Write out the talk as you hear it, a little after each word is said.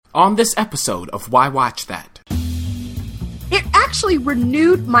on this episode of Why Watch That. It actually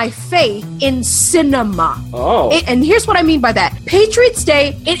renewed my faith in cinema. Oh. And here's what I mean by that. Patriots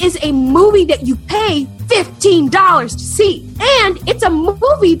Day, it is a movie that you pay $15 to see. And it's a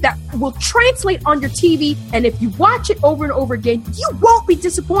movie that will translate on your TV. And if you watch it over and over again, you won't be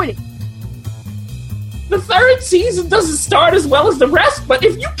disappointed. The third season doesn't start as well as the rest, but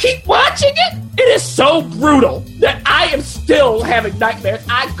if you keep watching it, it is so brutal that I am still having nightmares.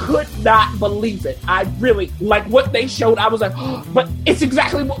 I could not believe it. I really, like what they showed, I was like, oh, but it's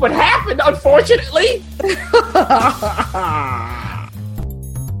exactly what would happen, unfortunately.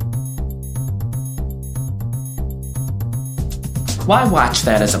 Why Watch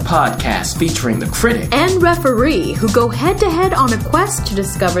That is a podcast featuring the critic and referee who go head-to-head on a quest to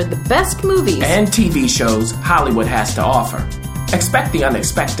discover the best movies and TV shows Hollywood has to offer. Expect the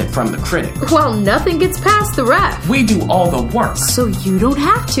unexpected from the critic. While nothing gets past the ref. We do all the work. So you don't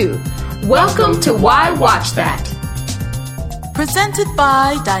have to. Welcome to Why Watch That. Presented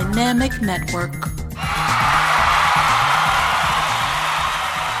by Dynamic Network.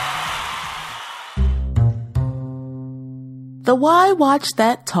 The Why Watch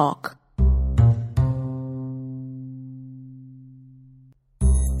That Talk.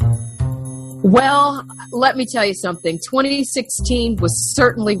 Well, let me tell you something. 2016 was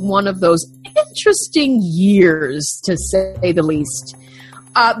certainly one of those interesting years, to say the least.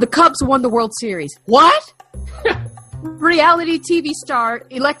 The Cubs won the World Series. What? Reality TV star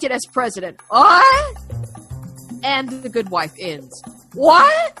elected as president. What? And The Good Wife ends.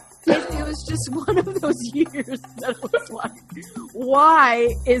 What? It was just one of those years that was like,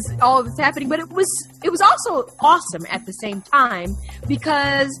 why is all of this happening? But it was also awesome at the same time,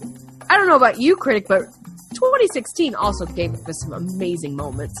 because I don't know about you, critic, but 2016 also gave us some amazing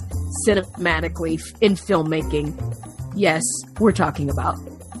moments cinematically in filmmaking. Yes, we're talking about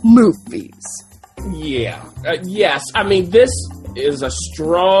movies. Yeah. Yes. I mean, this is a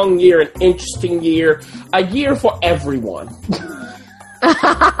strong year, an interesting year, a year for everyone.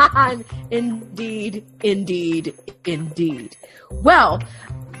 Indeed. Well,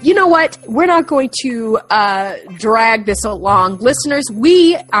 you know what? We're not going to drag this along. Listeners,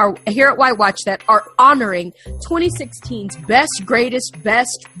 we are here at Why Watch That are honoring 2016's best, greatest,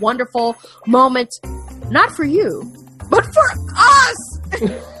 wonderful moments. Not for you, but for us.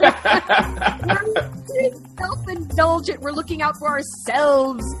 We're self-indulgent. We're looking out for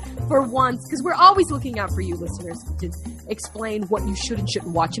ourselves for once, because we're always looking out for you, listeners, to explain what you should and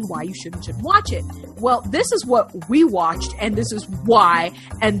shouldn't watch and why you should and shouldn't watch it. Well, this is what we watched, and this is why,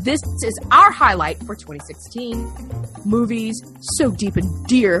 and this is our highlight for 2016. Movies so deep and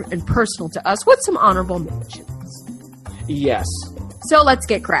dear and personal to us, with some honorable mentions. Yes. So let's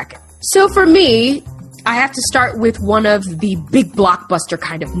get cracking. So for me, I have to start with one of the big blockbuster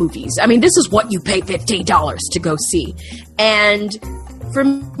kind of movies. I mean, this is what you pay $15 to go see. And for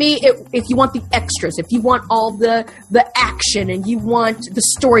me, if you want the extras, if you want all the action, and you want the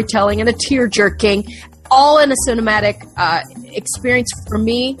storytelling and the tear-jerking, all in a cinematic experience, for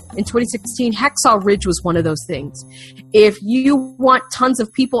me, in 2016, Hacksaw Ridge was one of those things. If you want tons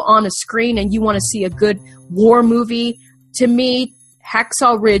of people on a screen and you want to see a good war movie, to me,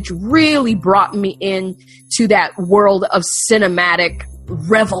 Hacksaw Ridge really brought me into that world of cinematic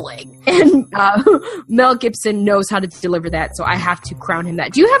reveling, and Mel Gibson knows how to deliver that, so I have to crown him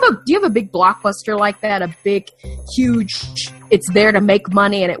that. Do you have a big blockbuster like that? A big, huge, it's there to make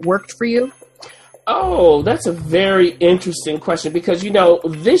money and it worked for you? Oh, that's a very interesting question, because,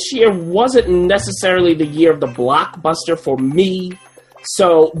 this year wasn't necessarily the year of the blockbuster for me.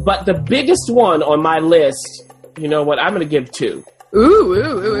 So, but the biggest one on my list, you know what, I'm going to give two.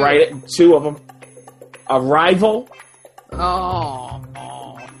 Ooh. Right, two of them. Arrival. Oh.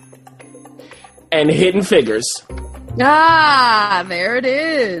 And Hidden Figures. Ah, there it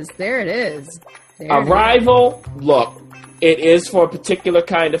is. Arrival, look, it is for a particular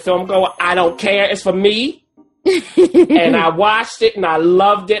kind of film goer. I don't care. It's for me. And I watched it and I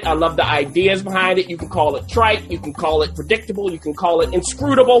loved it. I love the ideas behind it. You can call it trite. You can call it predictable. You can call it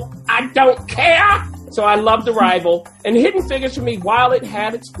inscrutable. I don't care. So I loved Arrival. And Hidden Figures, for me, while it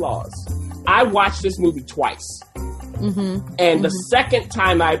had its flaws, I watched this movie twice. And the second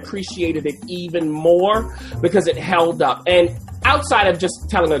time I appreciated it even more, because it held up. And outside of just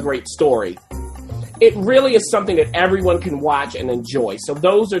telling a great story, it really is something that everyone can watch and enjoy. So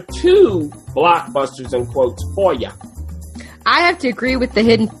those are two blockbusters, in quotes, for you. I have to agree with the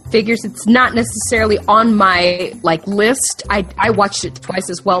Hidden Figures. It's not necessarily on my list. I watched it twice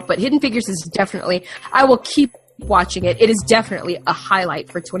as well, but Hidden Figures is definitely, I will keep watching it. It is definitely a highlight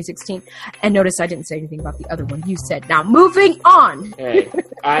for 2016. And notice I didn't say anything about the other one you said. Now, moving on. Hey,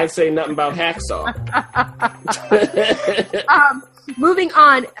 I ain't say nothing about Hacksaw. Moving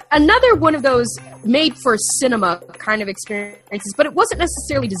on, another one of those made-for-cinema kind of experiences, but it wasn't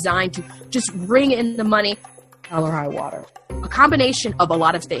necessarily designed to just ring in the money. Hell or High Water. A combination of a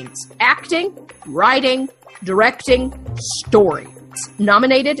lot of things. Acting, writing, directing, story. It's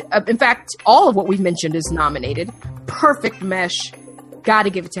nominated. In fact, all of what we've mentioned is nominated. Perfect mesh. Gotta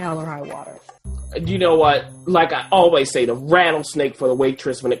give it to Hell or High Water. You know what? Like I always say, the rattlesnake for the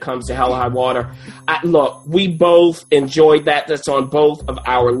waitress when it comes to Hell or High Water. Look, we both enjoyed that. That's on both of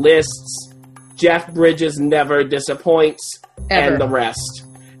our lists. Jeff Bridges never disappoints, Ever. and the rest.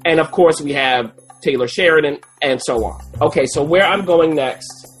 And of course, we have Taylor Sheridan, and so on. Okay, so where I'm going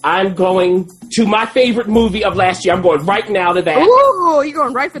next, I'm going to my favorite movie of last year. I'm going right now to that. Ooh, you're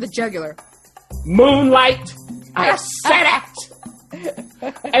going right for the jugular. Moonlight. I have said it.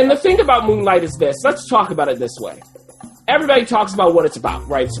 And the thing about Moonlight is this. Let's talk about it this way. Everybody talks about what it's about,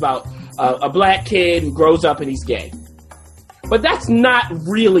 right? It's about a black kid who grows up and he's gay. But that's not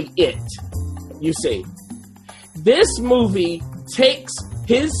really it, you see. This movie takes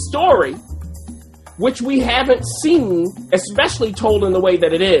his story, which we haven't seen, especially told in the way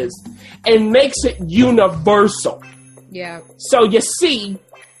that it is, and makes it universal. Yeah. So you see,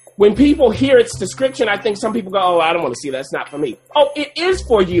 when people hear its description, I think some people go, oh, I don't want to see that. It's not for me. Oh, it is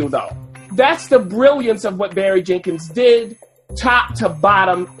for you, though. That's the brilliance of what Barry Jenkins did, top to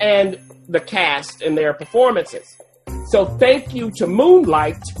bottom, and the cast and their performances. So thank you to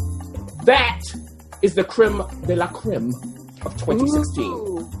Moonlight. That is the creme de la creme of 2016.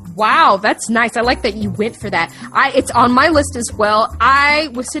 Ooh. Wow, that's nice. I like that you went for that. It's on my list as well. I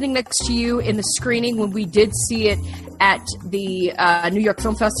was sitting next to you in the screening when we did see it at the New York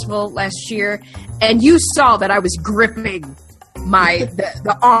Film Festival last year, and you saw that I was gripping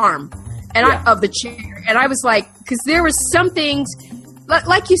the arm and of the chair, and I was like, because there was some things,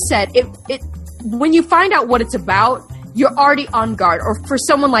 like you said, it when you find out what it's about, you're already on guard. Or for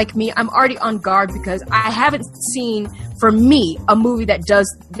someone like me, I'm already on guard because I haven't seen, for me, a movie that does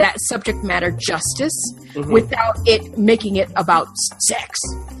that subject matter justice without it making it about sex.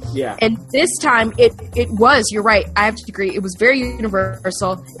 Yeah. And this time, it was, you're right, I have to agree, it was very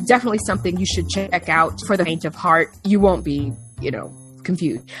universal. Definitely something you should check out for the faint of heart. You won't be,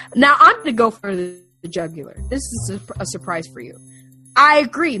 confused. Now, I'm going to go for the jugular. This is a surprise for you. I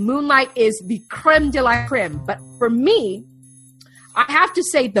agree, Moonlight is the creme de la creme. But for me, I have to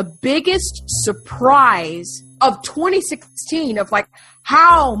say the biggest surprise of 2016 of like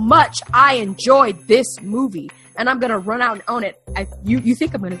how much I enjoyed this movie. And I'm going to run out and own it. You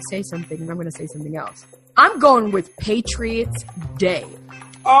think I'm going to say something, and I'm going to say something else. I'm going with Patriots Day.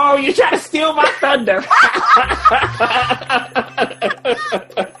 Oh, you're trying to steal my thunder.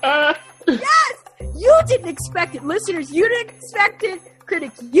 Yes! You didn't expect it. Listeners, you didn't expect it.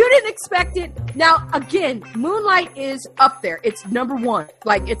 Critics, you didn't expect it. Now, again, Moonlight is up there. It's number one.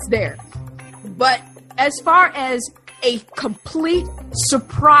 Like, it's there. But as far as a complete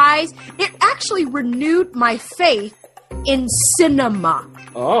surprise, it actually renewed my faith in cinema.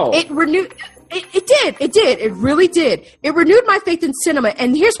 Oh. It renewed... It did. It really did. It renewed my faith in cinema.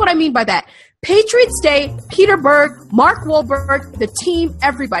 And here's what I mean by that. Patriots Day, Peter Berg, Mark Wahlberg, the team,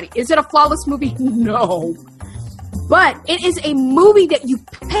 everybody. Is it a flawless movie? No. But it is a movie that you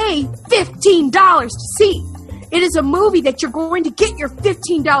pay $15 to see. It is a movie that you're going to get your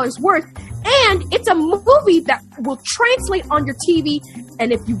 $15 worth. And it's a movie that will translate on your TV.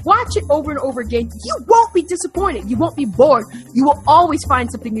 And if you watch it over and over again, you won't be disappointed. You won't be bored. You will always find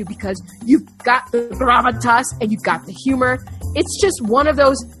something new because you've got the gravitas and you've got the humor. It's just one of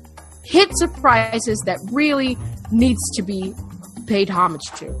those hit surprises that really needs to be paid homage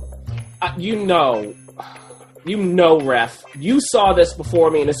to. Ref. You saw this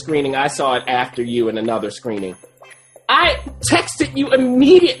before me in a screening. I saw it after you in another screening. I texted you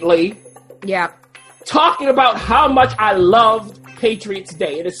immediately. Yeah. Talking about how much I loved Patriots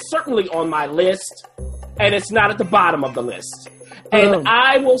Day. It is certainly on my list, and it's not at the bottom of the list. And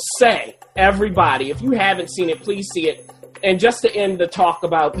I will say, everybody, if you haven't seen it, please see it. And just to end the talk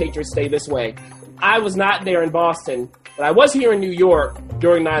about Patriots Day this way, I was not there in Boston, but I was here in New York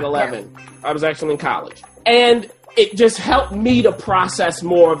during 9/11. Yeah. I was actually in college. And it just helped me to process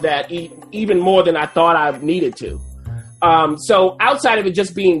more of that, even more than I thought I needed to. So outside of it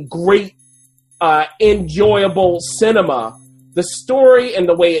just being great, enjoyable cinema, the story and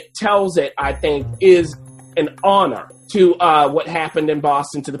the way it tells it, I think, is an honor to what happened in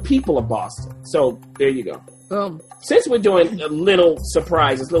Boston, to the people of Boston. So there you go. Boom. Since we're doing little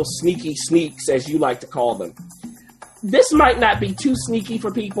surprises, little sneaky sneaks, as you like to call them, this might not be too sneaky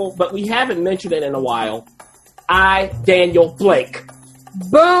for people, but we haven't mentioned it in a while. Daniel Blake.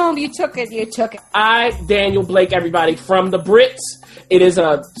 Boom, you took it. Daniel Blake, everybody, from the Brits. It is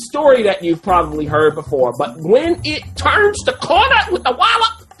a story that you've probably heard before, but when it turns the corner with the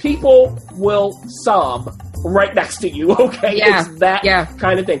wallop, people will sob right next to you, okay? Yeah. It's that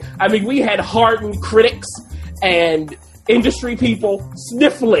kind of thing. I mean, we had hardened critics and industry people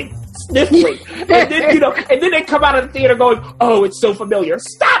sniffling. And then they come out of the theater going, oh, it's so familiar.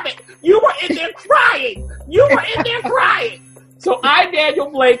 Stop it! You were in there crying! So Daniel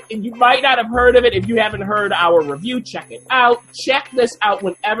Blake, and you might not have heard of it. If you haven't heard our review, check it out. Check this out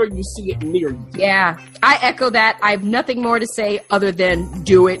whenever you see it near you. Yeah, I echo that. I have nothing more to say other than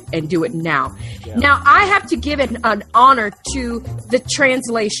do it and do it now. Yeah. Now, I have to give it an honor to the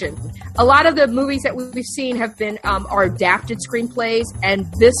translation. A lot of the movies that we've seen have been are adapted screenplays,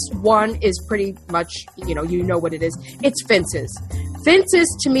 and this one is pretty much, you know what it is. It's Fences.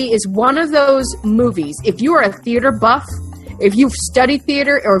 Fences, to me, is one of those movies. If you are a theater buff, if you've studied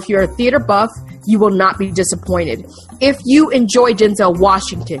theater, or if you're a theater buff, you will not be disappointed. If you enjoy Denzel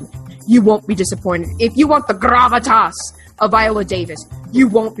Washington, you won't be disappointed. If you want the gravitas of Viola Davis, you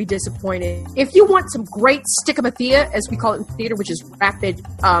won't be disappointed. If you want some great stichomathea, as we call it in theater, which is rapid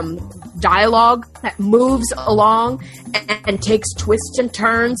dialogue that moves along and takes twists and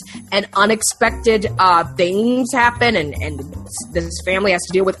turns, and unexpected things happen, and this family has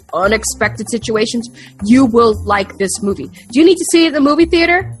to deal with unexpected situations, you will like this movie. Do you need to see it in the movie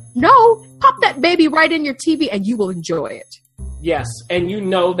theater? No. Pop that baby right in your TV and you will enjoy it. Yes, and you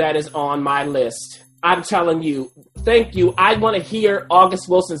know that is on my list. I'm telling you, thank you. I want to hear August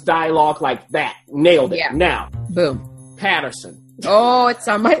Wilson's dialogue like that. Nailed it. Yeah. Now, boom. Patterson. Oh, it's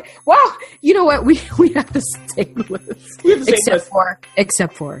on my... Wow. You know what? We have the same list. We have the same list.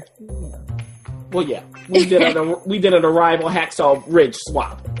 Except for... Well, yeah. We did an Arrival Hacksaw Ridge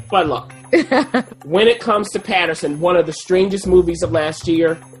swap. But look, when it comes to Patterson, one of the strangest movies of last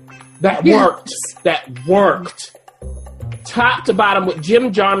year, that worked. Top to bottom, what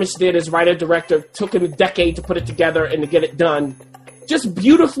Jim Jarmusch did as writer-director, took him a decade to put it together and to get it done. Just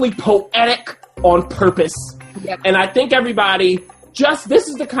beautifully poetic on purpose. Yep. And I think everybody, this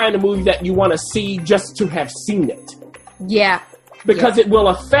is the kind of movie that you want to see just to have seen it. Yeah. Because it will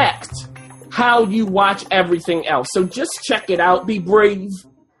affect how you watch everything else. So just check it out. Be brave.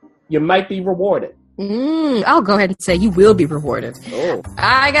 You might be rewarded. I'll go ahead and say you will be rewarded. Oh.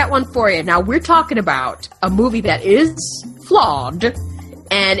 I got one for you. Now, we're talking about a movie that is flawed,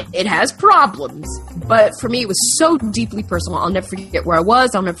 and it has problems. But for me, it was so deeply personal. I'll never forget where I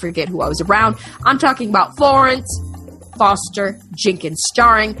was. I'll never forget who I was around. I'm talking about Florence Foster Jenkins,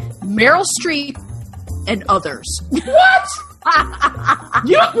 starring Meryl Streep and others. What? Are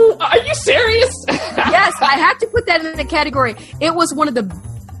you serious? Yes, I have to put that in the category. It was one of the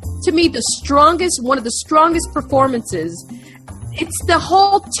strongest performances. It's the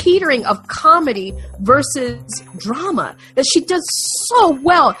whole teetering of comedy versus drama that she does so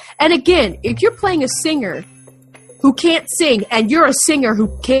well. And again, if you're playing a singer who can't sing and you're a singer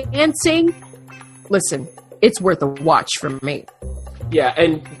who can sing, listen, it's worth a watch for me. Yeah,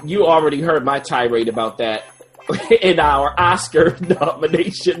 and you already heard my tirade about that in our Oscar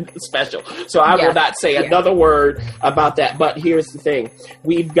nomination special. So I will not say another word about that. But here's the thing.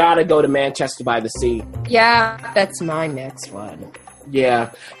 We've got to go to Manchester by the Sea. Yeah, that's my next one.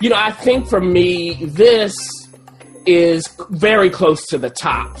 Yeah. I think for me, this is very close to the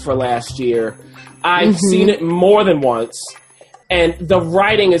top for last year. I've seen it more than once. And the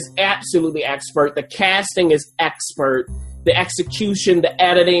writing is absolutely expert. The casting is expert. The execution, the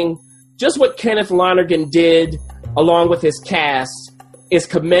editing, just what Kenneth Lonergan did along with his cast is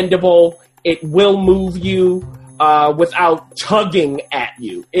commendable. It will move you without tugging at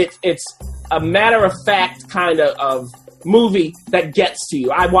you. It's a matter-of-fact kind of movie that gets to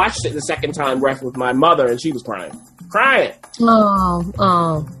you. I watched it the second time with my mother, and she was crying.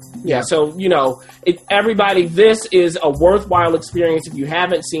 Oh. Yeah, so, everybody, this is a worthwhile experience. If you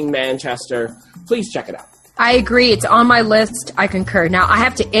haven't seen Manchester, please check it out. I agree. It's on my list. I concur. Now, I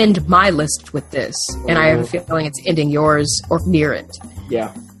have to end my list with this, and I have a feeling it's ending yours or near it.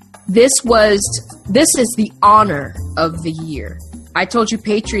 Yeah. This is the honor of the year. I told you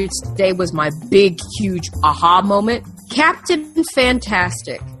Patriots Day was my big, huge aha moment. Captain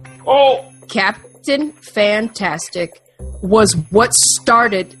Fantastic. Oh! Captain Fantastic was what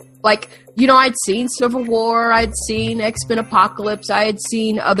started, I'd seen Civil War, I'd seen X-Men Apocalypse, I had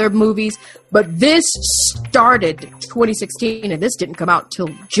seen other movies, but this started 2016, and this didn't come out till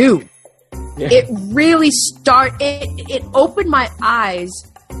June. Yeah. It really it opened my eyes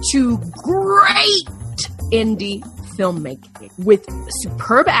to great indie filmmaking with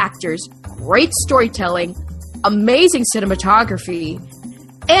superb actors, great storytelling, amazing cinematography,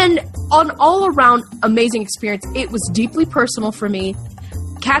 and an all-around amazing experience. It was deeply personal for me.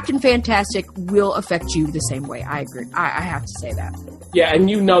 Captain Fantastic will affect you the same way. I agree. I have to say that. Yeah, and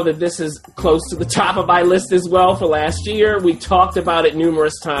you know that this is close to the top of my list as well for last year. We talked about it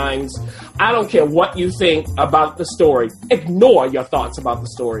numerous times. I don't care what you think about the story. Ignore your thoughts about the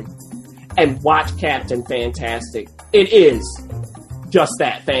story and watch Captain Fantastic. It is just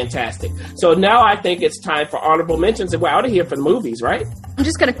that, fantastic. So now I think it's time for honorable mentions, and we're out of here for the movies, right? I'm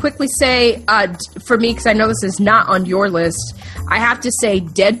just going to quickly say, for me, because I know this is not on your list, I have to say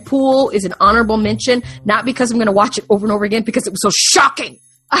Deadpool is an honorable mention, not because I'm going to watch it over and over again, because it was so shocking.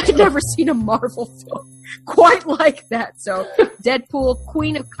 I've never seen a Marvel film quite like that. So Deadpool,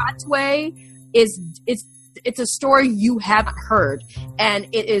 Queen of Katwe, it's a story you haven't heard, and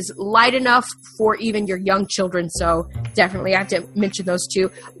it is light enough for even your young children, so definitely I have to mention those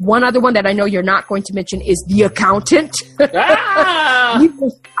two. One other one that I know you're not going to mention is The Accountant. Ah!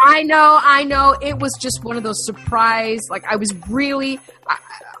 I know. It was just one of those surprise, like I was really,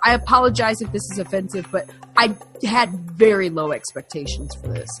 I apologize if this is offensive, but I had very low expectations for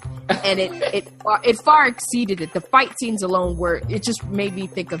this, and it far exceeded it. The fight scenes alone it just made me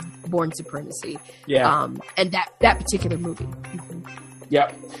think of Bourne Supremacy. Yeah. And that particular movie. Mm-hmm.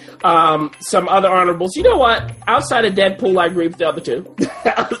 Yep. Some other honorables. You know what? Outside of Deadpool, I agree with the other two.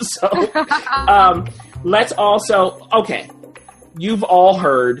 So, let's also, okay. You've all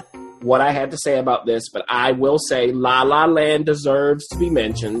heard what I had to say about this, but I will say La La Land deserves to be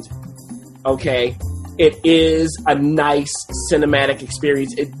mentioned. Okay. It is a nice cinematic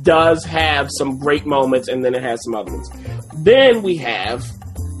experience. It does have some great moments, and then it has some other ones. Then we have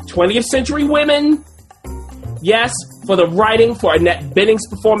 20th Century Women. Yes, for the writing, for Annette Bening's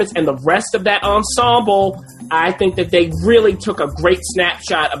performance, and the rest of that ensemble. I think that they really took a great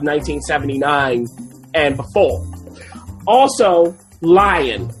snapshot of 1979 and before. Also,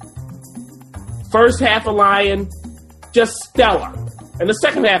 Lion. First half of Lion, just stellar. And the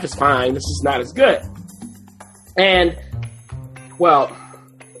second half is fine. It's just not as good. And, well,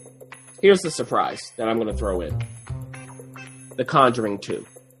 here's the surprise that I'm going to throw in. The Conjuring 2.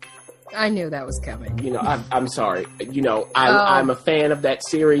 I knew that was coming. You know, I'm sorry. You know, I'm a fan of that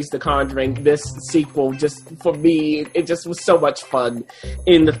series, The Conjuring. This sequel, just for me, it just was so much fun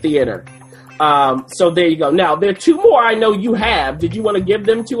in the theater. So there you go. Now, there are two more I know you have. Did you want to give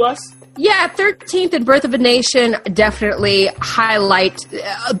them to us? Yeah, 13th and Birth of a Nation definitely highlight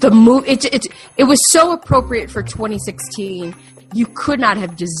the movie. It was so appropriate for 2016. You could not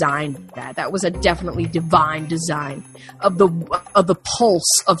have designed that. That was a definitely divine design of the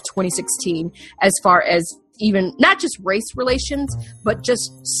pulse of 2016, as far as even not just race relations, but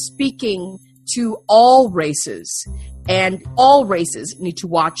just speaking to all races. And all races need to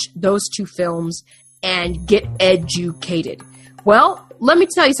watch those two films and get educated. Well, let me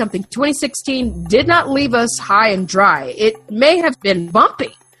tell you something. 2016 did not leave us high and dry. It may have been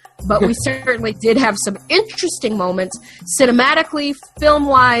bumpy, but we certainly did have some interesting moments, cinematically,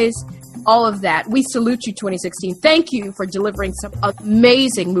 film-wise, all of that. We salute you, 2016. Thank you for delivering some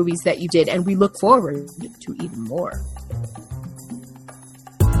amazing movies that you did, and we look forward to even more.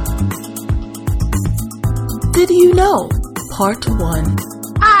 Did you know? Part 1.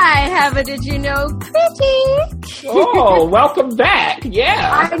 I have a Did You Know critique. Oh, welcome back.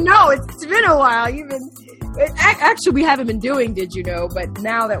 Yeah. I know. It's been a while. Actually, we haven't been doing Did You Know, but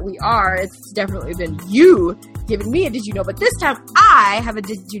now that we are, it's definitely been you giving me a Did You Know. But this time, I have a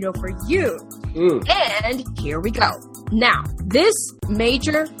Did You Know for you. And here we go. Now, this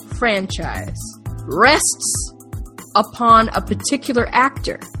major franchise rests upon a particular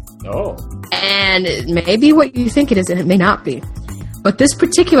actor. Oh. And it may be what you think it is, and it may not be. But this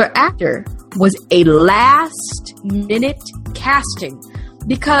particular actor was a last-minute casting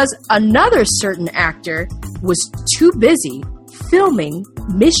because another certain actor was too busy filming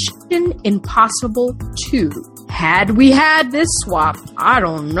Mission Impossible 2. Had we had this swap, I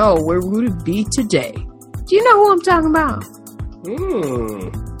don't know where we would be today. Do you know who I'm talking about?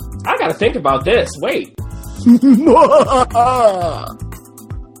 I gotta think about this. Wait.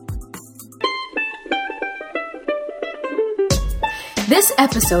 This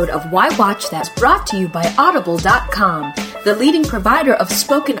episode of Why Watch That is brought to you by Audible.com, the leading provider of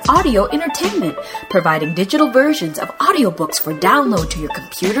spoken audio entertainment, providing digital versions of audiobooks for download to your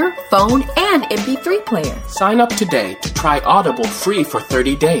computer, phone, and MP3 player. Sign up today to try Audible free for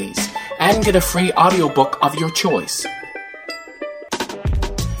 30 days and get a free audiobook of your choice.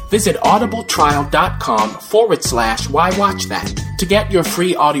 Visit audibletrial.com/whywatchthat to get your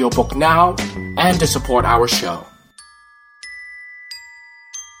free audiobook now and to support our show.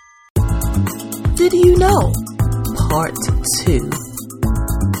 Did You Know? Part 2.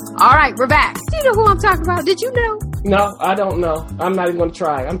 All right, we're back. Do you know who I'm talking about? Did you know? No, I don't know. I'm not even going to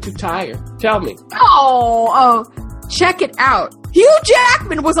try. I'm too tired. Tell me. Oh, check it out. Hugh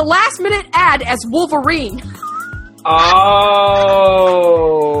Jackman was a last-minute ad as Wolverine. Oh.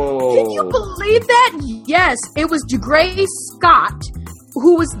 Can you believe that? Yes, it was DeGray Scott,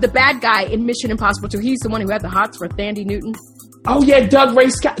 who was the bad guy in Mission Impossible 2. He's the one who had the hots for Thandie Newton. Oh, yeah, Doug Ray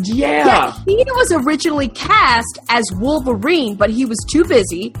Scott. Yeah. He was originally cast as Wolverine, but he was too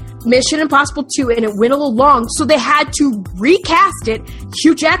busy. Mission Impossible 2, and it went a little long, so they had to recast it.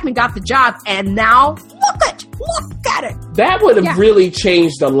 Hugh Jackman got the job, and now, look at it. That would have really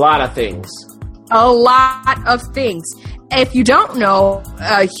changed a lot of things. A lot of things. If you don't know,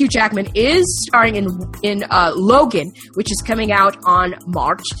 Hugh Jackman is starring in Logan, which is coming out on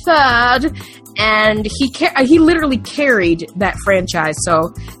March 3rd, and he literally carried that franchise.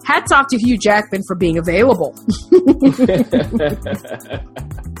 So hats off to Hugh Jackman for being available.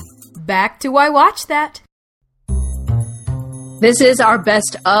 Back to Why Watch That. This is our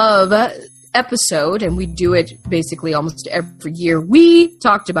best of episode, and we do it basically almost every year. We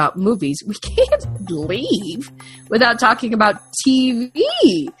talked about movies. We can't leave without talking about TV.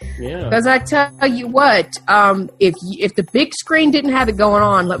 Yeah. Because I tell you what, if the big screen didn't have it going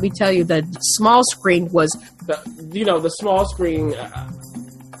on, let me tell you, the small screen was... The small screen,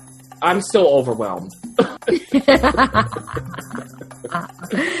 I'm still overwhelmed.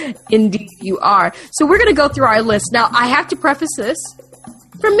 Indeed you are. So we're going to go through our list. Now, I have to preface this.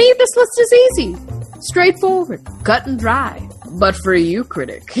 For me, this list is easy, straightforward, cut and dry. But for you,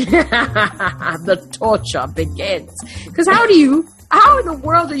 critic, the torture begins. Because how in the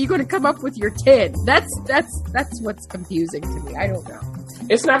world are you going to come up with your 10? That's what's confusing to me. I don't know.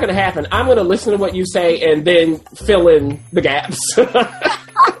 It's not going to happen. I'm going to listen to what you say and then fill in the gaps.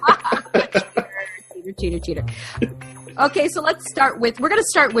 Cheater. Okay, so we're going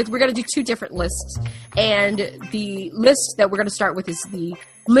to do two different lists. And the list that we're going to start with is the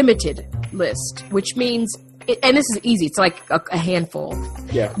limited list, which means, and this is easy, it's like a handful.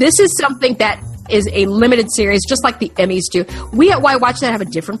 Yeah. This is something that is a limited series, just like the Emmys do. We at Why Watch That have a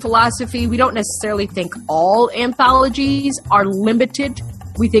different philosophy. We don't necessarily think all anthologies are limited.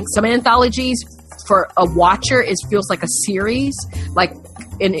 We think some anthologies, for a watcher, feels like a series, like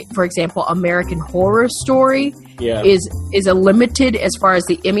for example, American Horror Story is a limited as far as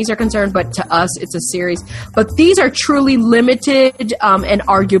the Emmys are concerned, but to us, it's a series. But these are truly limited, and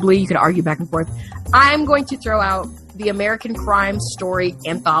arguably, you could argue back and forth. I'm going to throw out the American Crime Story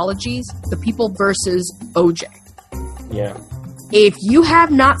anthologies, The People versus OJ. Yeah. If you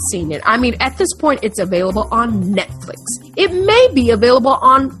have not seen it, I mean, at this point, it's available on Netflix. It may be available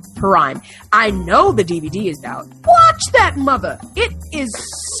on Prime. I know the DVD is out. Watch that mother. It is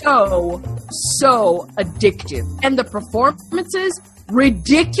so addictive. And the performances,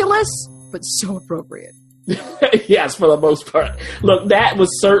 ridiculous, but so appropriate. Yes, for the most part. Look, that was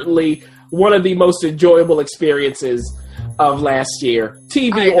certainly one of the most enjoyable experiences of last year.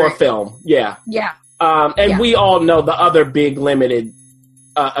 TV or film. Yeah. Yeah. We all know the other big limited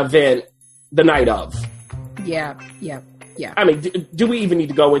event, The Night Of. Yeah. I mean, do we even need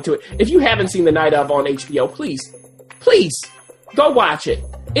to go into it? If you haven't seen The Night Of on HBO, please, go watch it.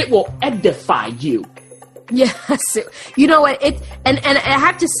 It will edify you. Yes. You know what? And I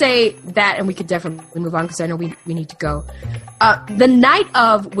have to say that, and we could definitely move on because I know we need to go. The Night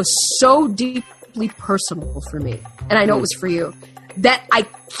Of was so deeply personal for me, and I know it was for you, that I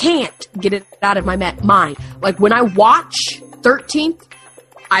can't get it out of my mind. Like, when I watch 13th,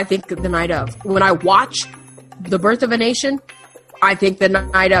 I think The Night Of. When I watch The Birth of a Nation, I think The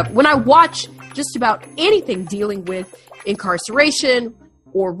Night Of. When I watch just about anything dealing with incarceration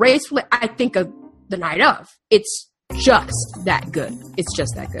or race, I think of The Night Of. It's just that good. It's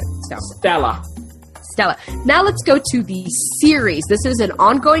just that good. Stella. Now let's go to the series. This is an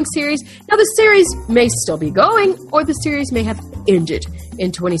ongoing series. Now the series may still be going, or the series may have ended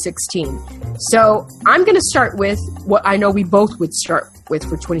in 2016. So I'm going to start with what I know we both would start with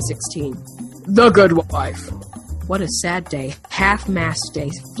for 2016. The Good Wife. What a sad day. Half-mast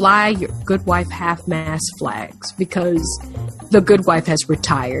day. Fly your Good Wife half-mast flags, because The Good Wife has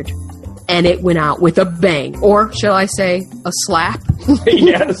retired. And it went out with a bang. Or, shall I say, a slap?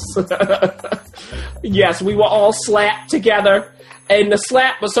 Yes. Yes, we were all slapped together. And the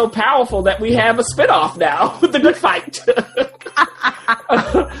slap was so powerful that we have a spinoff now with The Good Fight.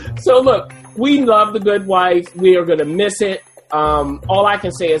 So, look, we love The Good Wife. We are going to miss it. All I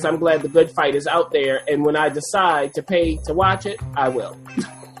can say is I'm glad The Good Fight is out there. And when I decide to pay to watch it, I will.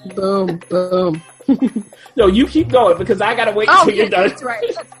 Boom, boom. No, you keep going because I gotta wait until you're done. That's right.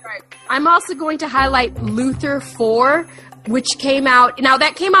 I'm also going to highlight Luther 4, which came out. Now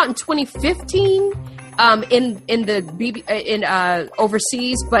that came out in 2015 in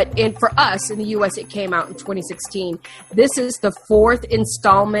overseas, but for us in the U.S. it came out in 2016. This is the 4th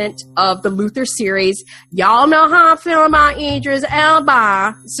installment of the Luther series. Y'all know how I feel about Idris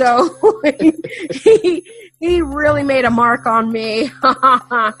Elba, so he really made a mark on me.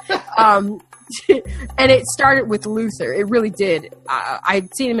 And it started with Luther. It really did.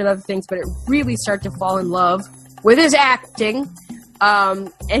 I'd seen him in other things, but it really started to fall in love with his acting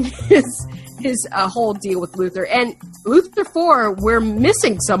and his whole deal with Luther. And Luther 4, we're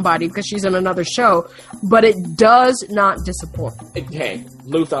missing somebody because she's in another show, but it does not disappoint. Hey,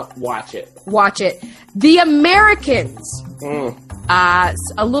 Luther, watch it. Watch it. The Americans. A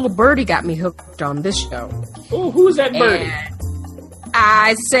little birdie got me hooked on this show. Ooh, who's that birdie? And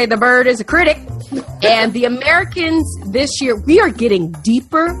I say the bird is a critic. And the Americans this year, we are getting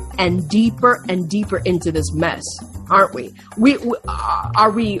deeper and deeper and deeper into this mess, aren't we?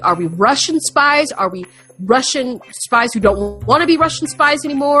 Are we Russian spies? Are we Russian spies who don't want to be Russian spies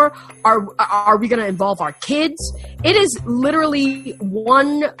anymore? Are we going to involve our kids? It is literally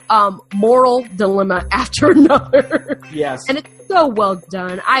one moral dilemma after another. Yes. And it's so well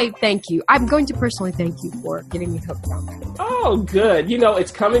done. I thank you. I'm going to personally thank you for getting me hooked on that. Oh, good. You know,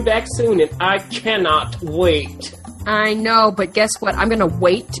 it's coming back soon, and I cannot wait. I know, but guess what? I'm going to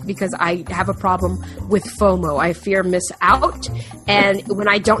wait because I have a problem with FOMO. I fear miss out. And when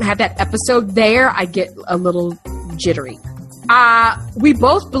I don't have that episode there, I get a little jittery. We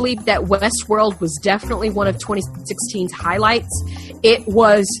both believe that Westworld was definitely one of 2016's highlights. It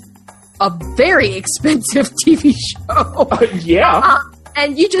was a very expensive TV show. Yeah.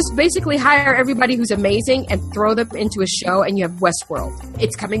 And you just basically hire everybody who's amazing and throw them into a show, and you have Westworld.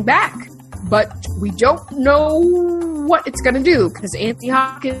 It's coming back. But we don't know what it's going to do because Anthony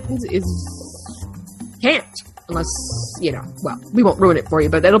Hopkins can't unless, well, we won't ruin it for you,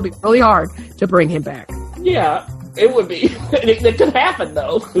 but it'll be really hard to bring him back. Yeah, it would be. It could happen,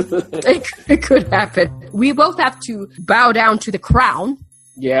 though. It could happen. We both have to bow down to the crown.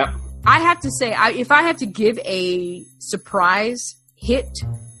 Yeah. I have to say, if I have to give a surprise hit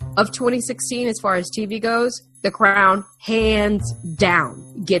of 2016 as far as TV goes, The Crown, hands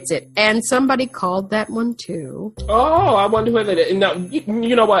down, gets it. And somebody called that one, too. Oh, I wonder whether it... Now,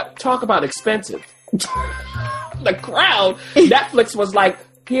 you know what? Talk about expensive. The Crown, Netflix was like,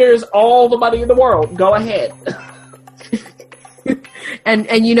 here's all the money in the world. Go ahead.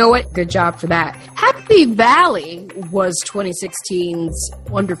 And you know what? Good job for that. Happy Valley was 2016's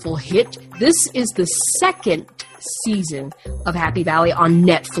wonderful hit. This is the second season of Happy Valley on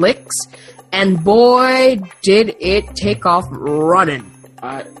Netflix. And boy, did it take off running.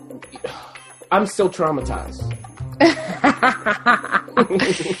 I'm still traumatized.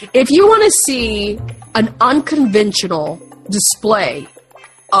 If you want to see an unconventional display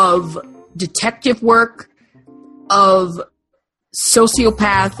of detective work, of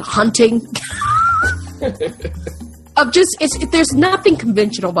sociopath hunting, of there's nothing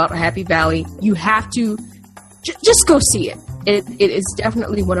conventional about Happy Valley. You have to just go see it. It is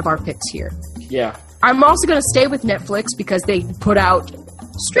definitely one of our picks here. Yeah. I'm also going to stay with Netflix because they put out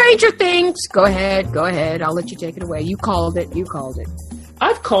Stranger Things. Go ahead. I'll let you take it away. You called it.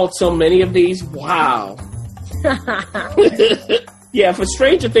 I've called so many of these. Wow. Yeah, for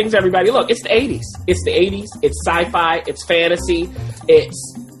Stranger Things, everybody, look, it's the 80s. It's the 80s. It's sci-fi. It's fantasy.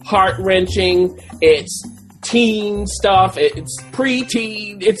 It's heart-wrenching. It's teen stuff. It's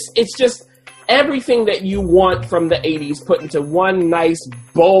preteen. It's just everything that you want from the 80s put into one nice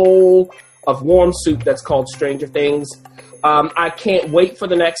bowl of warm soup that's called Stranger Things. I can't wait for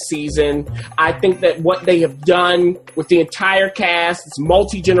the next season. I think that what they have done with the entire cast, it's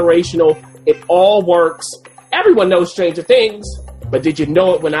multi-generational. It all works. Everyone knows Stranger Things, but did you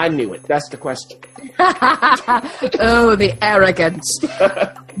know it when I knew it? That's the question. Oh, the arrogance.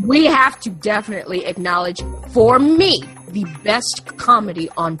 We have to definitely acknowledge, for me, the best comedy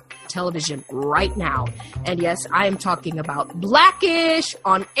on television right now. And yes, I am talking about Blackish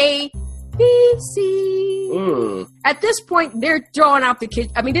on ABC. At this point, they're throwing out the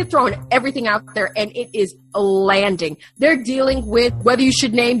kids. I mean, they're throwing everything out there, and it is landing. They're dealing with whether you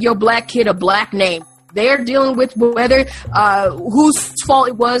should name your black kid a black name. They're dealing with whether whose fault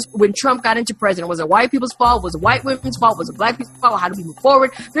it was when Trump got into president. Was it white people's fault? Was it white women's fault? Was it black people's fault? How do we move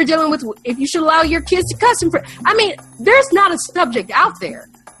forward? They're dealing with if you should allow your kids to cuss. I mean, there's not a subject out there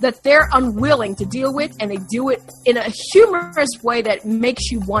that they're unwilling to deal with, and they do it in a humorous way that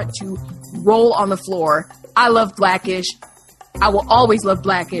makes you want to roll on the floor. I love Blackish. I will always love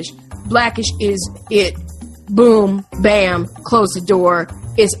Blackish. Blackish is it. Boom, bam, close the door.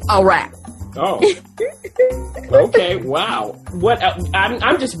 It's a wrap. Oh. Okay, wow. What?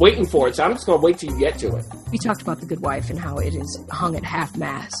 I'm just waiting for it, so I'm just going to wait till you get to it. We talked about The Good Wife and how it is hung at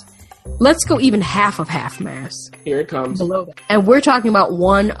half-mast. Let's go even half of half-mast. Here it comes. Below that. And we're talking about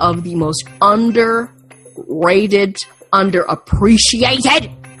one of the most underrated, underappreciated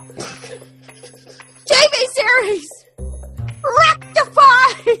TV series,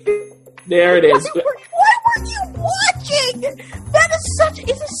 Rectify. There it is. What were you watching? It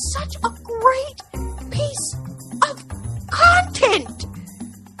is such a great piece of content.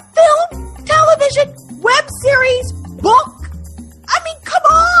 Film, television, web series, book. I mean, come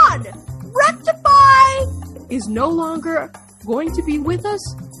on. Rectify is no longer going to be with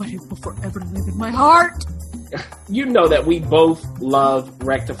us, but it will forever live in my heart. You know that we both love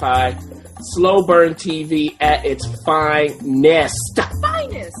Rectify. Slow burn TV at its finest.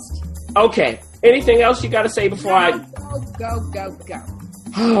 Finest. Okay. Anything else you got to say before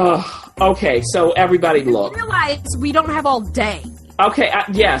Go. Okay, so everybody look. Realize we don't have all day. Okay,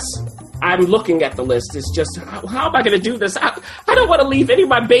 yes. I'm looking at the list. It's just, how am I going to do this? I don't want to leave any of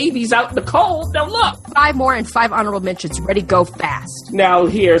my babies out in the cold. Now look. 5 more and 5 honorable mentions. Ready, go fast. Now,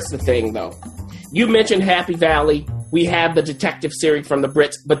 here's the thing, though. You mentioned Happy Valley. We have the detective series from the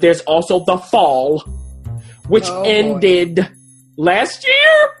Brits, but there's also The Fall, which ended last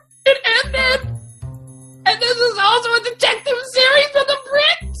year. It ended. And this is also a detective series from the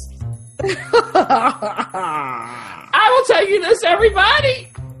Brits. I will tell you this, everybody.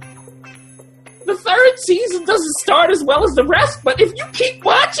 The 3rd season doesn't start as well as the rest, but if you keep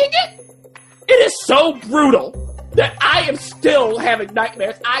watching it, it is so brutal that I am still having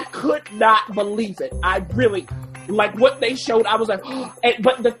nightmares. I could not believe it. I really, like what they showed, I was like, oh.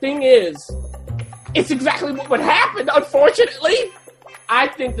 But the thing is, it's exactly what would happen, unfortunately. I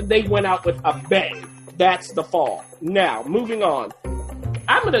think that they went out with a bang. That's The Fall. Now, moving on.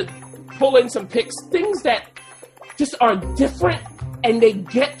 I'm going to pull in some picks, things that just are different, and they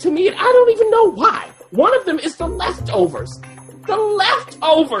get to me, and I don't even know why. One of them is The Leftovers. The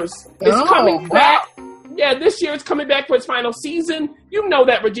Leftovers is coming back. Yeah, this year it's coming back for its final season. You know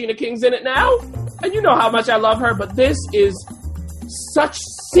that Regina King's in it now, and you know how much I love her, but this is such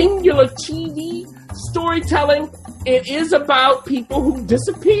singular TV storytelling. It is about people who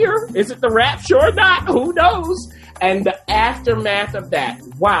disappear. Is it the rapture or not? Who knows? And the aftermath of that.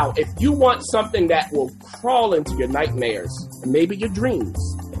 Wow, if you want something that will crawl into your nightmares, and maybe your dreams,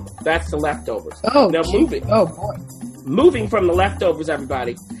 that's The Leftovers. Oh, now moving. Oh, boy. Moving from The Leftovers,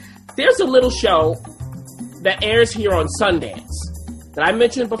 everybody, there's a little show that airs here on Sundance that I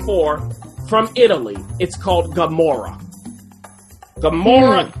mentioned before from Italy. It's called Gomorrah.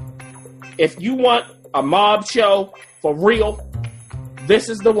 Gomorrah. If you want a mob show for real, this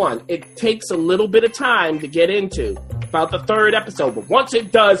is the one. It takes a little bit of time to get into, about the 3rd episode, but once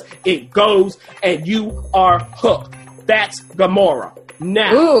it does, it goes and you are hooked. That's Gomorrah.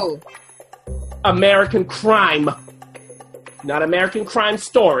 Now, American Crime. Not American Crime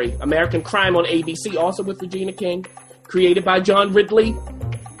Story. American Crime on ABC, also with Regina King, created by John Ridley.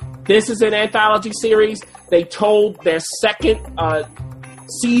 This is an anthology series. They told their 2nd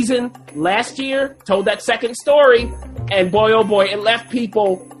season last year, told that 2nd story, and boy, oh boy, it left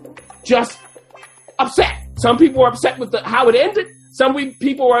people just upset. Some people were upset with how it ended. Some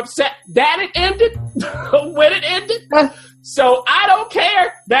people were upset that it ended, when it ended. So I don't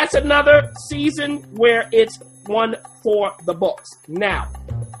care. That's another season where it's one for the books. Now,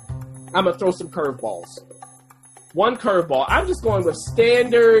 I'm going to throw some curveballs. One curveball. I'm just going with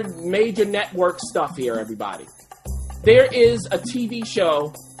standard major network stuff here, everybody. There is a TV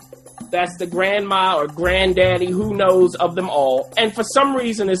show that's the grandma or granddaddy, who knows, of them all, and for some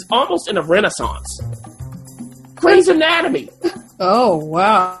reason is almost in a renaissance. Grey's Anatomy. Oh,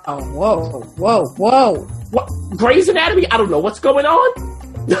 wow. Whoa. What? Grey's Anatomy? I don't know what's going on.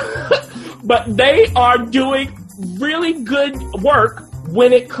 But they are doing really good work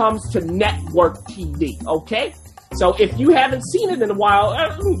when it comes to network TV, okay? So if you haven't seen it in a while,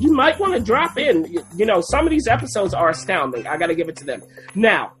 you might want to drop in. You know, some of these episodes are astounding. I got to give it to them.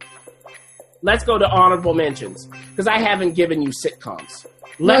 Now, let's go to honorable mentions, because I haven't given you sitcoms.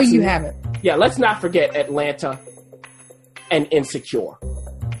 No, you haven't. Yeah, let's not forget Atlanta and Insecure.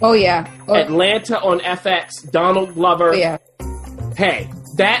 Oh, yeah. Atlanta on FX, Donald Glover. Oh, yeah. Hey,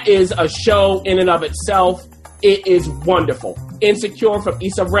 that is a show in and of itself. It is wonderful. Insecure from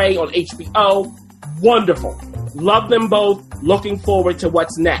Issa Rae on HBO. Wonderful. Love them both. Looking forward to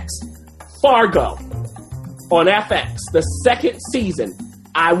what's next. Fargo on FX, the 2nd season.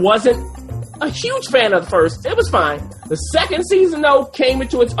 I wasn't a huge fan of the first. It was fine. The second season, though, came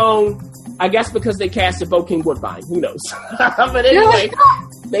into its own. I guess because they casted Bo King Woodbine. Who knows? But anyway,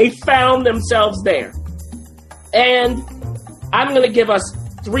 they found themselves there. And I'm going to give us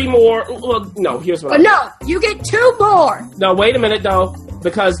 3 more. Well, no, here's what No, you get 2 more. No, wait a minute, though,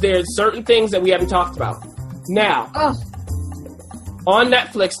 because there's certain things that we haven't talked about. Now, on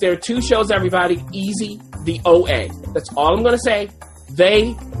Netflix, there are 2 shows, everybody. Easy, the OA. That's all I'm going to say.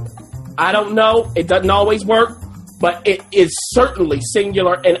 I don't know. It doesn't always work, but it is certainly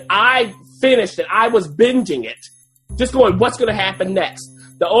singular. And I finished it. I was binging it. Just going, what's going to happen next?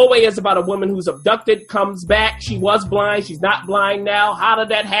 The OA is about a woman who's abducted, comes back. She was blind. She's not blind now. How did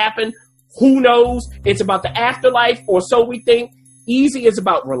that happen? Who knows? It's about the afterlife, or so we think. Easy is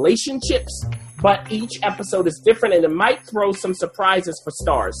about relationships, but each episode is different, and it might throw some surprises for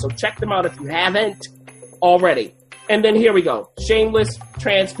stars. So check them out if you haven't already. And then here we go. Shameless,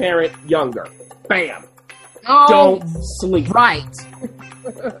 transparent, younger. Bam. Oh, don't sleep. Right.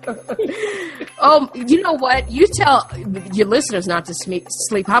 You know what? You tell your listeners not to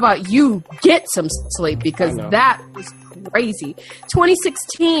sleep. How about you get some sleep? Because that was crazy.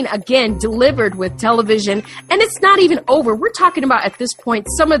 2016, again, delivered with television. And it's not even over. We're talking about, at this point,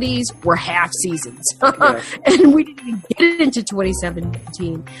 some of these were half seasons. And we didn't even get into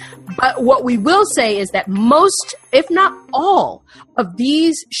 2017. But what we will say is that most, if not all, of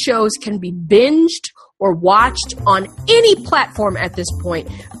these shows can be binged or watched on any platform at this point.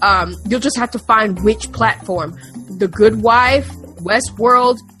 You'll just have to find which platform. The Good Wife,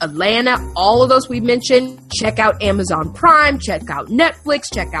 Westworld, Atlanta, all of those we mentioned. Check out Amazon Prime, check out Netflix,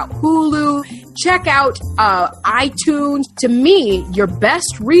 check out Hulu, check out iTunes. To me, your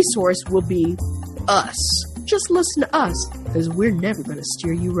best resource will be us. Just listen to us, because we're never going to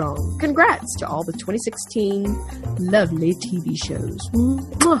steer you wrong. Congrats to all the 2016 lovely TV shows.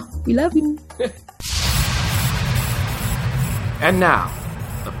 Mwah, we love you. And now,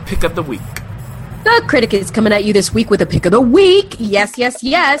 the pick of the week. The Critic is coming at you this week with a pick of the week. Yes, yes,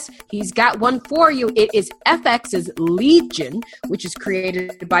 yes. He's got one for you. It is FX's Legion, which is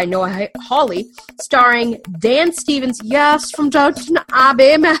created by Noah Hawley, starring Dan Stevens, yes, from Downton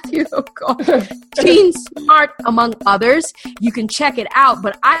Abbey, Matthew Gene Smart, among others. You can check it out,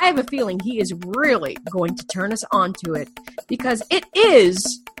 but I have a feeling he is really going to turn us on to it, because it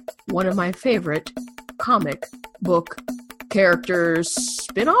is one of my favorite comic book characters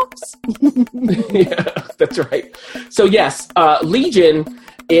spin-offs. Yeah, that's right. So yes, Legion,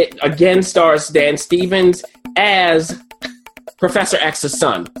 it again stars Dan Stevens as Professor X's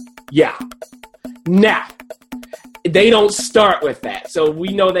son. Yeah. Now, they don't start with that. So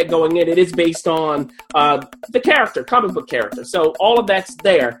we know that going in, it is based on the character, comic book character. So all of that's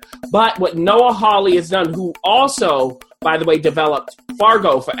there. But what Noah Hawley has done, who also, by the way, developed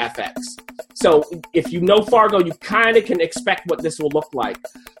Fargo for FX. So if you know Fargo, you kind of can expect what this will look like.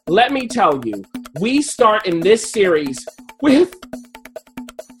 Let me tell you, we start in this series with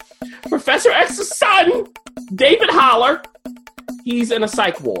Professor X's son, David Haller. He's in a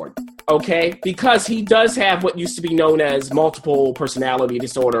psych ward, okay? Because he does have what used to be known as multiple personality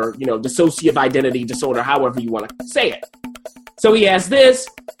disorder, dissociative identity disorder, however you want to say it. So he has this,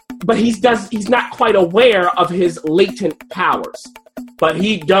 but he's not quite aware of his latent powers. But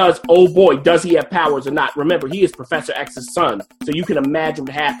he does, oh boy, does he have powers or not? Remember, he is Professor X's son, so you can imagine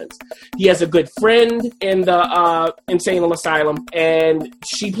what happens. He has a good friend in the insane asylum, and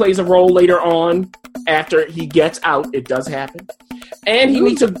she plays a role later on after he gets out. It does happen. And he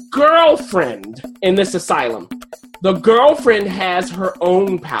meets a girlfriend in this asylum. The girlfriend has her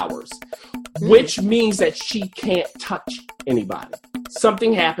own powers, which means that she can't touch anybody.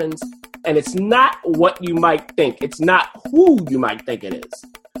 Something happens, and it's not what you might think. It's not who you might think it is.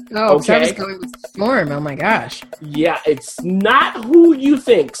 Oh, okay? Travis going with Storm. Oh, my gosh. Yeah, it's not who you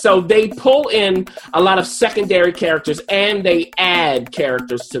think. So they pull in a lot of secondary characters, and they add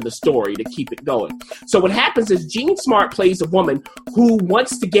characters to the story to keep it going. So what happens is Jean Smart plays a woman who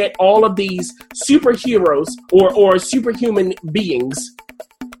wants to get all of these superheroes or superhuman beings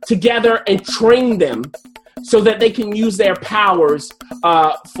together and train them so that they can use their powers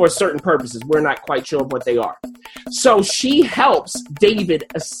for certain purposes. We're not quite sure what they are. So she helps David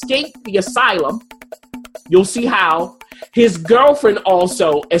escape the asylum. You'll see how. His girlfriend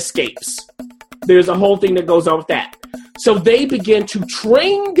also escapes. There's a whole thing that goes on with that. So they begin to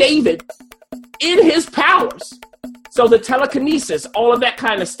train David in his powers. So the telekinesis, all of that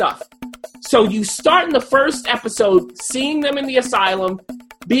kind of stuff. So you start in the first episode seeing them in the asylum,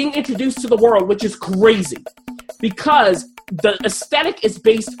 being introduced to the world, which is crazy because the aesthetic is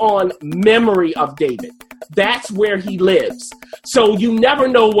based on memory of David. that's where he lives. So you never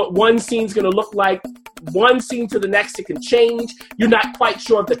know what one scene's going to look like. One scene to the next, it can change. You're not quite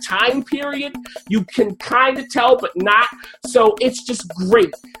sure of the time period. You can kind of tell, but not. So it's just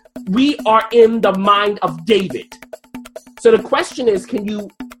great. We are in the mind of David. So the question is, can you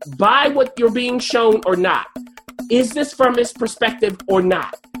buy what you're being shown or not? Is this from his perspective or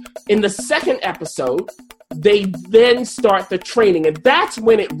not? In the second episode, they then start the training. And that's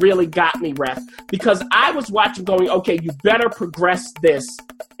when it really got me, Ref, because I was watching going, okay, you better progress this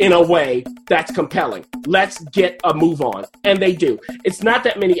in a way that's compelling. Let's get a move on. And they do. It's not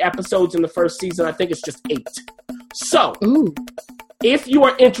that many episodes in the first season. I think it's just 8. So, if you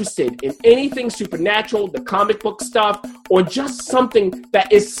are interested in anything supernatural, the comic book stuff, or just something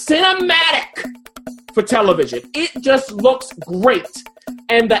that is cinematic for television, it just looks great.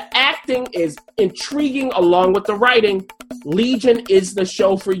 And the acting is intriguing along with the writing. Legion is the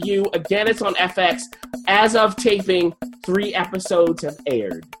show for you. Again, it's on FX. As of taping, 3 episodes have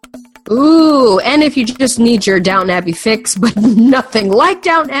aired. Ooh, and if you just need your Downton Abbey fix, but nothing like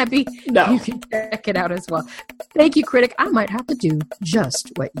Downton Abbey, No. you can check it out as well. Thank you, critic. I might have to do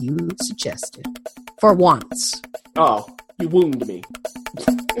just what you suggested. For once. Oh, you wounded me.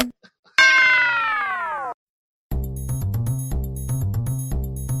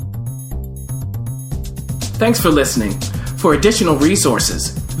 Thanks for listening. For additional resources,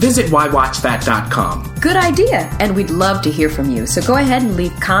 visit whywatchthat.com. Good idea, and we'd love to hear from you. So go ahead and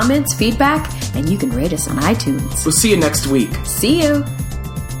leave comments, feedback, and you can rate us on iTunes. We'll see you next week. See you!